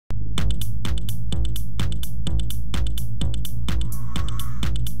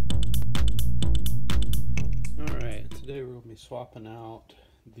swapping out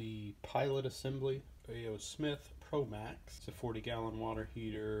the pilot assembly A.O. Smith Pro Max. It's a 40-gallon water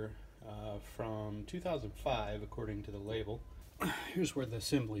heater from 2005 according to the label. Here's where the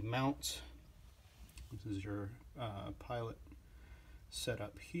assembly mounts. This is your pilot set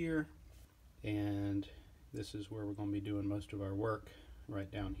up here, and this is where we're going to be doing most of our work, right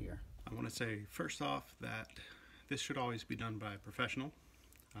down here. I want to say first off that this should always be done by a professional.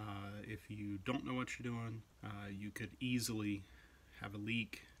 If you don't know what you're doing, you could easily have a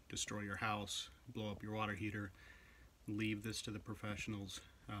leak, destroy your house, blow up your water heater. Leave this to the professionals.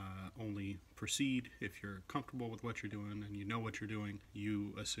 Only proceed if you're comfortable with what you're doing and you know what you're doing.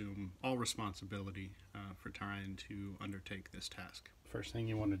 You assume all responsibility for trying to undertake this task. First thing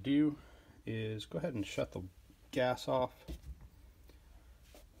you want to do is go ahead and shut the gas off,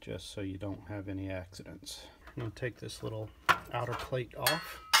 just so you don't have any accidents. I'm going to take this little outer plate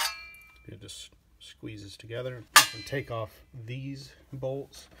off. It just squeezes together. You can take off these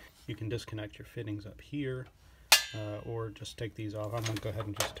bolts. You can disconnect your fittings up here, or just take these off. I'm going to go ahead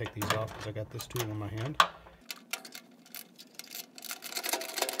and just take these off because I got this tool in my hand.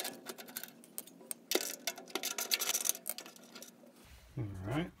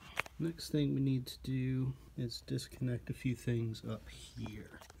 Alright, next thing we need to do is disconnect a few things up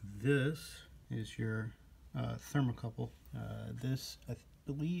here. This is your thermocouple. This, I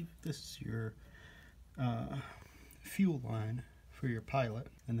believe this is your fuel line for your pilot,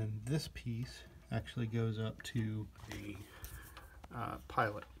 and then this piece actually goes up to the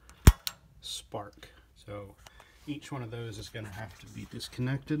pilot spark. So each one of those is going to have to be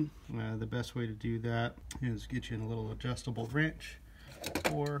disconnected. The best way to do that is get you a little adjustable wrench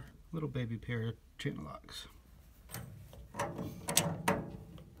or a little baby pair of channel locks.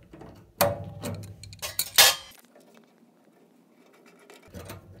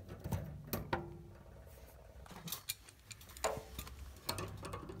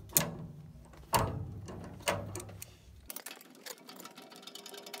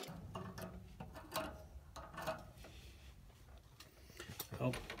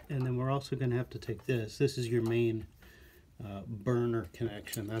 Oh, and then we're also going to have to take this. This is your main burner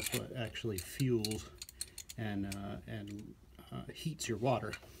connection. That's what actually fuels and heats your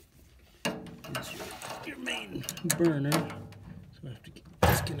water. It's your main burner. So I have to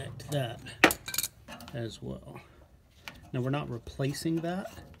disconnect that as well. Now we're not replacing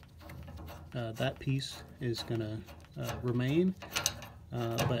that. That piece is going to remain,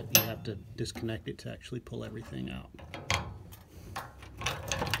 but you have to disconnect it to actually pull everything out.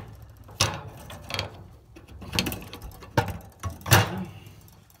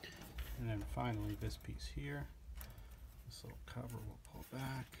 And then finally this piece here, this little cover will pull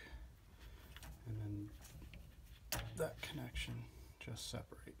back, and then that connection just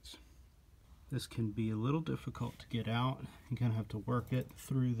separates. This can be a little difficult to get out. You kind of have to work it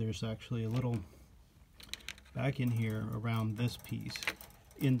through. There's actually a little, back in here around this piece,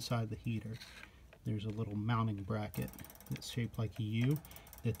 inside the heater, there's a little mounting bracket that's shaped like a U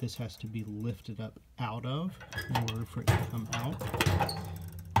that this has to be lifted up out of in order for it to come out.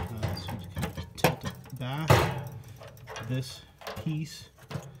 So you just kind of tilt it back. This piece,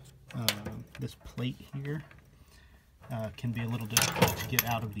 this plate here, can be a little difficult to get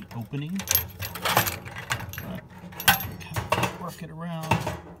out of the opening. But you kind of work it around.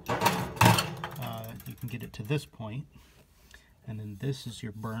 You can get it to this point. And then this is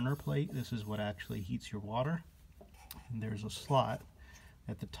your burner plate. This is what actually heats your water. And there's a slot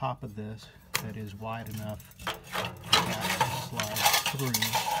at the top of this that is wide enough for that to slide through.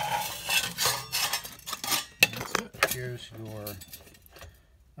 Here's your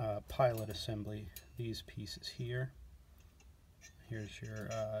pilot assembly. These pieces here. Here's your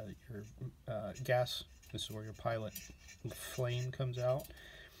gas. This is where your pilot flame comes out,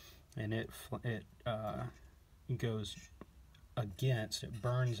 and it goes against. It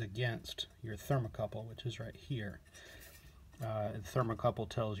burns against your thermocouple, which is right here. The thermocouple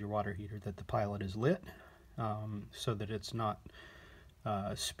tells your water heater that the pilot is lit, so that it's not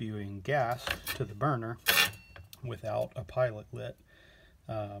spewing gas to the burner without a pilot lit,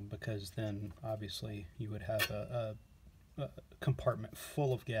 because then obviously you would have a compartment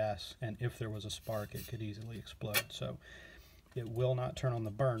full of gas, and if there was a spark it could easily explode. So it will not turn on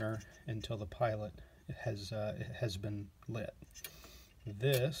the burner until the pilot has been lit.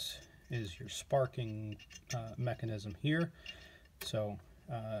 This is your sparking mechanism here. So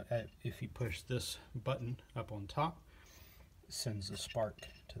if you push this button up on top, it sends the spark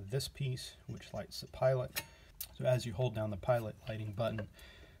to this piece, which lights the pilot. So as you hold down the pilot lighting button,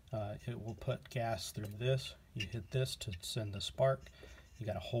 it will put gas through this. You hit this to send the spark. You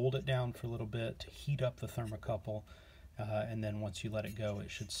got to hold it down for a little bit to heat up the thermocouple, and then once you let it go,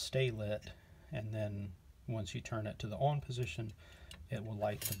 it should stay lit, and then once you turn it to the on position, it will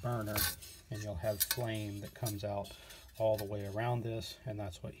light the burner, and you'll have flame that comes out all the way around this, and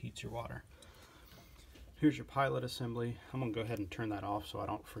that's what heats your water. Here's your pilot assembly. I'm going to go ahead and turn that off so I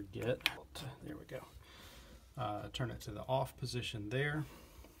don't forget. There we go. Turn it to the off position there.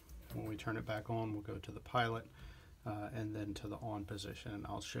 When we turn it back on, we'll go to the pilot and then to the on position, and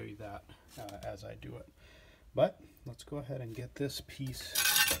I'll show you that as I do it. But let's go ahead and get this piece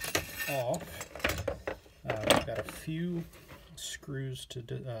off. We've got a few screws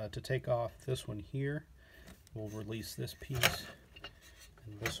to take off. This one here will release this piece,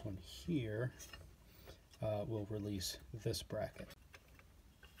 and this one here will release this bracket.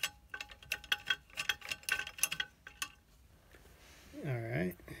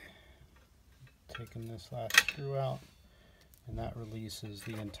 Alright, taking this last screw out, and that releases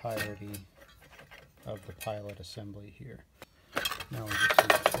the entirety of the pilot assembly here. Now we just need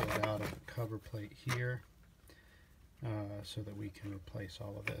to pull it out of the cover plate here so that we can replace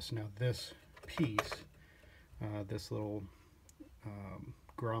all of this. Now this piece, this little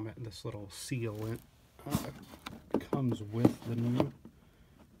grommet, this little seal, comes with the new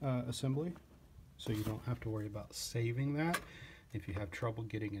assembly, so you don't have to worry about saving that. If you have trouble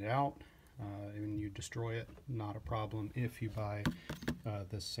getting it out and you destroy it, not a problem if you buy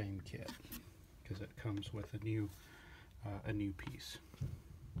this same kit, because it comes with a new piece.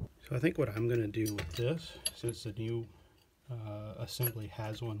 So I think what I'm going to do with this, since the new assembly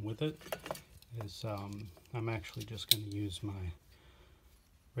has one with it, is I'm actually just going to use my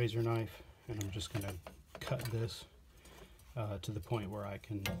razor knife, and I'm just going to cut this to the point where I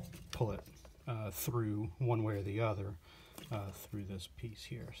can pull it through one way or the other through this piece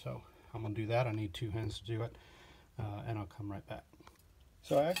here. So I'm going to do that. I need 2 hands to do it, and I'll come right back.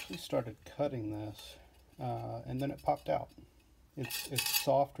 So I actually started cutting this, and then it popped out. It's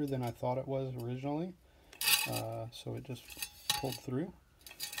softer than I thought it was originally, so it just pulled through.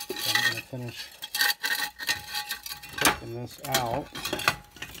 So I'm going to finish taking this out.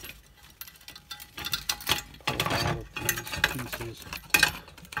 Pull out of these pieces.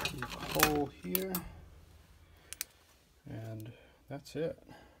 There's a hole here, and that's it.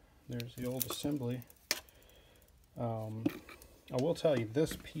 There's the old assembly. I will tell you,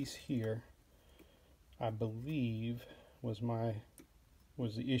 this piece here, I believe, was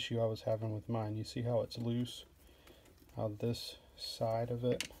the issue I was having with mine. You see how it's loose? How this side of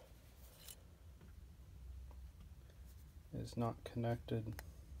it is not connected.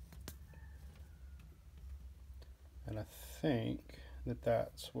 And I think that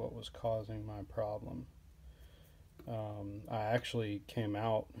that's what was causing my problem. I actually came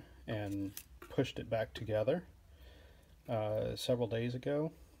out and pushed it back together several days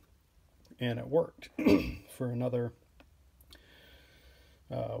ago, and it worked for another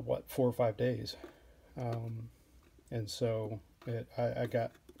 4 or 5 days, and so I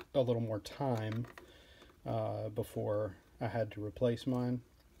got a little more time before I had to replace mine,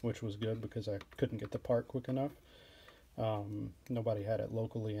 which was good because I couldn't get the part quick enough. Nobody had it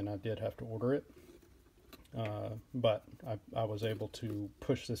locally, and I did have to order it, but I was able to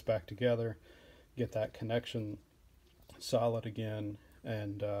push this back together, get that connection solid again,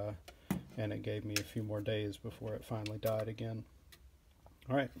 and it gave me a few more days before it finally died again.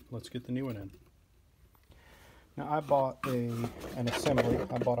 Alright, let's get the new one in. Now I bought an assembly.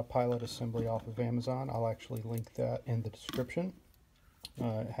 I bought a pilot assembly off of Amazon. I'll actually link that in the description.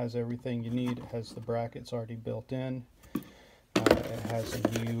 It has everything you need. It has the brackets already built in. It has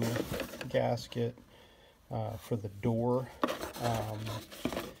a new gasket for the door,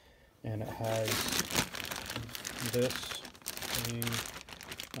 and it has this thing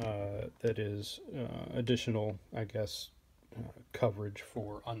that is additional, I guess, coverage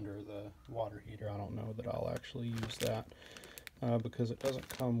for under the water heater. I don't know that I'll actually use that because it doesn't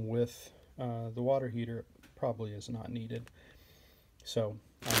come with the water heater. It probably is not needed. So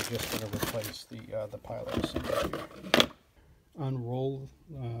I'm just going to replace the pilot assembly here. Unroll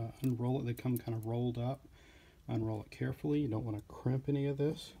it. They come kind of rolled up. Unroll it carefully. You don't want to crimp any of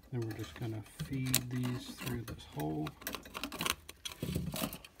this. Then we're just going to feed these through this hole.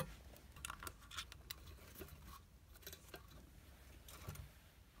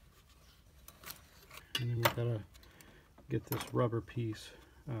 And then we've got to get this rubber piece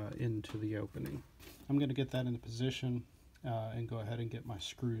into the opening. I'm going to get that into position and go ahead and get my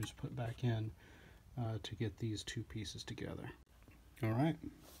screws put back in to get these two pieces together. Alright,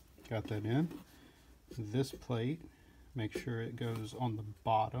 got that in. This plate, make sure it goes on the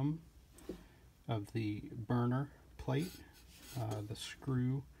bottom of the burner plate. The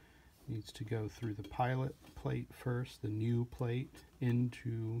screw needs to go through the pilot plate first, the new plate,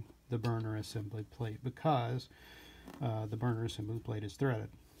 into the burner assembly plate, because the burner assembly plate is threaded.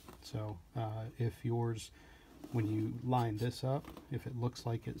 So if yours, when you line this up, if it looks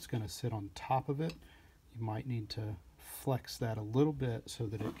like it's going to sit on top of it, you might need to flex that a little bit so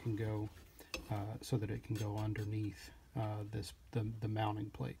that it can go underneath the mounting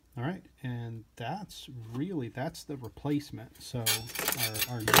plate. All right, and that's the replacement. So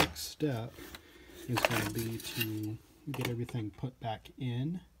our next step is going to be to get everything put back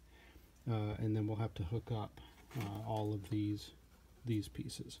in, and then we'll have to hook up all of these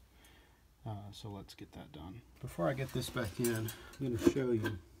pieces. So let's get that done. Before I get this back in, I'm going to show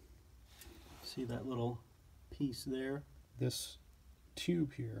you. See that little piece there? This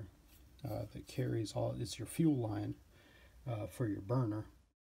tube here that carries it's your fuel line for your burner.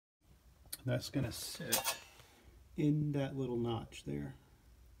 That's going to sit in that little notch there.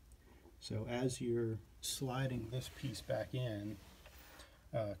 So as you're sliding this piece back in,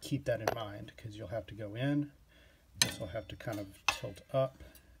 keep that in mind, because you'll have to go in. This will have to kind of tilt up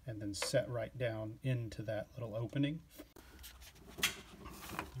and then set right down into that little opening.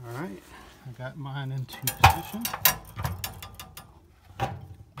 All right, I got mine into position.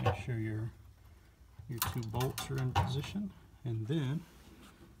 Make sure your two bolts are in position, and then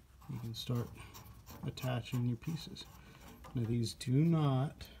you can start attaching your pieces. Now these do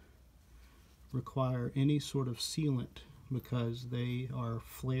not require any sort of sealant because they are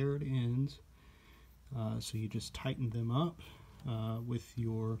flared ends, so you just tighten them up with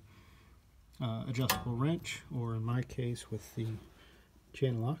your adjustable wrench, or in my case with the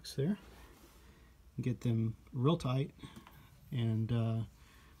chain locks there. Get them real tight, and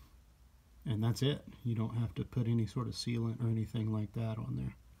that's it. You don't have to put any sort of sealant or anything like that on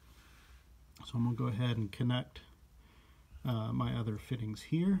there. So I'm going to go ahead and connect my other fittings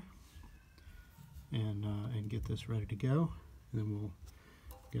here, and get this ready to go. And then we'll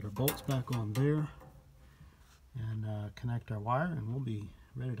get our bolts back on there and connect our wire, and we'll be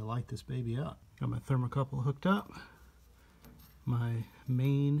ready to light this baby up. Got my thermocouple hooked up, my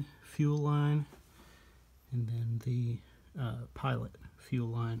main fuel line, and then the pilot fuel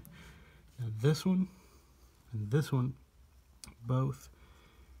line. Now this one and this one both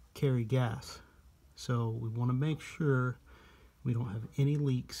carry gas, so we want to make sure we don't have any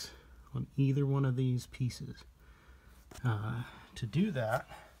leaks on either one of these pieces. To do that,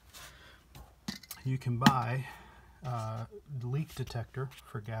 you can buy the leak detector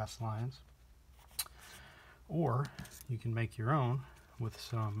for gas lines, or you can make your own with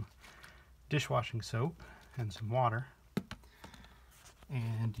some dishwashing soap and some water,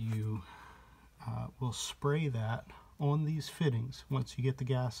 and you will spray that on these fittings. Once you get the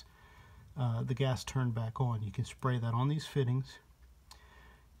gas turned back on, you can spray that on these fittings,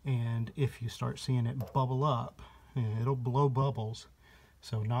 and if you start seeing it bubble up, it'll blow bubbles.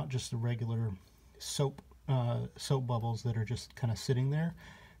 So not just the regular soap bubbles that are just kind of sitting there,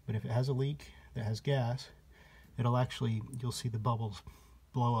 but if it has a leak that has gas, you'll see the bubbles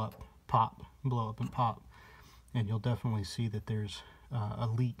blow up, pop, blow up and pop, and you'll definitely see that there's a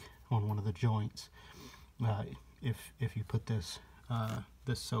leak on one of the joints if you put this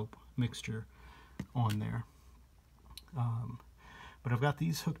soap mixture on there. But I've got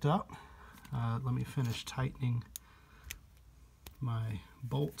these hooked up. Let me finish tightening my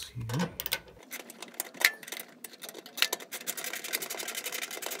bolts here.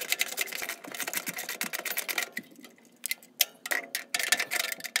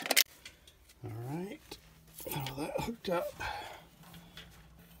 Alright, got all that hooked up.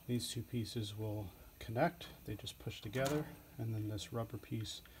 These two pieces will connect, they just push together, and then this rubber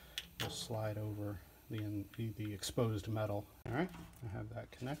piece will slide over the exposed metal. Alright, I have that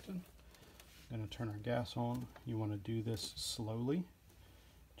connected. I'm going to turn our gas on. You want to do this slowly,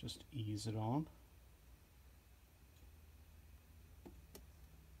 just ease it on.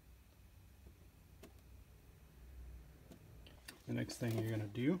 The next thing you're going to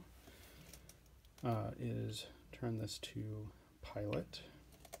do is turn this to pilot.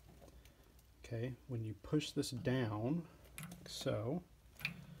 Okay, when you push this down, like so,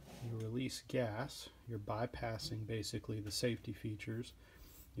 you release gas. You're bypassing basically the safety features.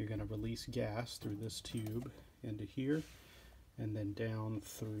 You're going to release gas through this tube into here, and then down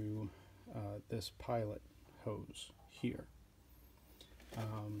through this pilot hose here.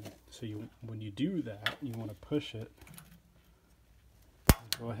 So when you do that, you want to push it.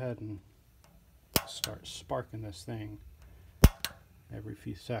 Go ahead and start sparking this thing every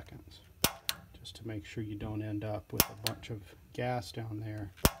few seconds, just to make sure you don't end up with a bunch of gas down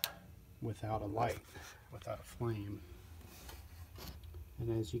there without a light, without a flame.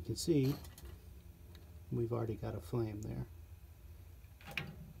 And as you can see, we've already got a flame there.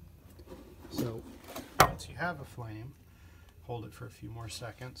 So once you have a flame, hold it for a few more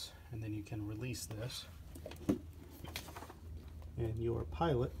seconds, and then you can release this, and your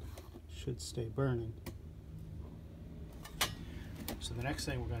pilot should stay burning. So the next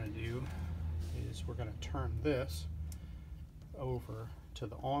thing we're going to do is we're going to turn this over to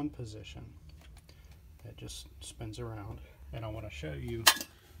the on position. It just spins around, and I want to show you,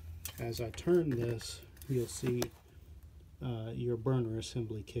 as I turn this, you'll see your burner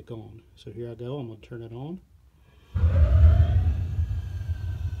assembly kick on. So here I go, I'm going to turn it on.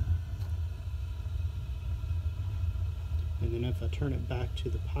 And then if I turn it back to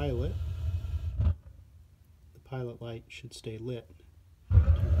the pilot light should stay lit. Turn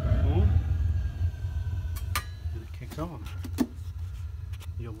it on, and it kicks on.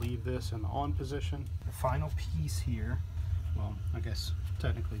 You'll leave this in the on position. The final piece here, well, I guess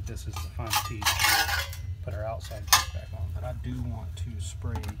technically this is the final piece. Put our outside piece back on, but I do want to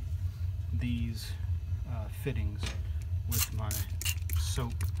spray these fittings with my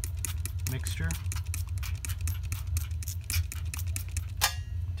soap mixture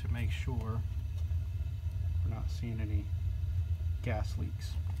to make sure we're not seeing any gas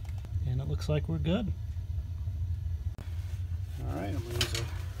leaks. And it looks like we're good. Alright, I'm going to use a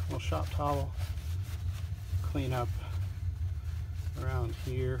little shop towel, clean up around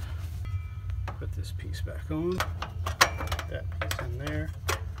here, put this piece back on, that piece in there,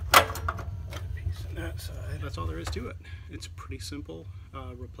 that piece on that side. That's all there is to it. It's a pretty simple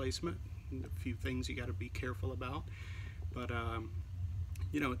replacement. A few things you got to be careful about, but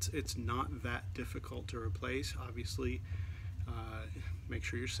you know, it's not that difficult to replace. Obviously, make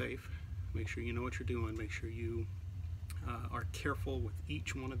sure you're safe, make sure you know what you're doing, make sure you are careful with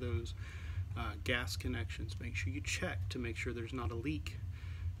each one of those gas connections. Make sure you check to make sure there's not a leak.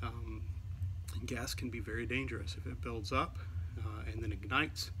 Gas can be very dangerous if it builds up and then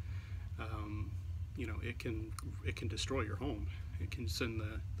ignites. You know, it can destroy your home. It can send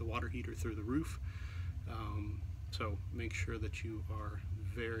the water heater through the roof. So make sure that you are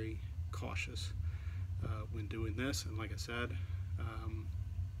very cautious when doing this. And like I said,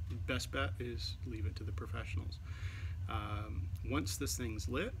 best bet is leave it to the professionals. Once this thing's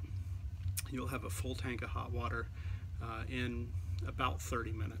lit, you'll have a full tank of hot water in about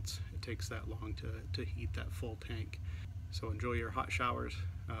 30 minutes. It takes that long to heat that full tank. So enjoy your hot showers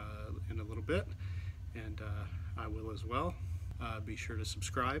in a little bit, and I will as well. Be sure to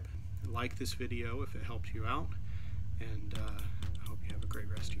subscribe, like this video if it helps you out, and I hope you have a great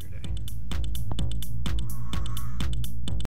rest of your day.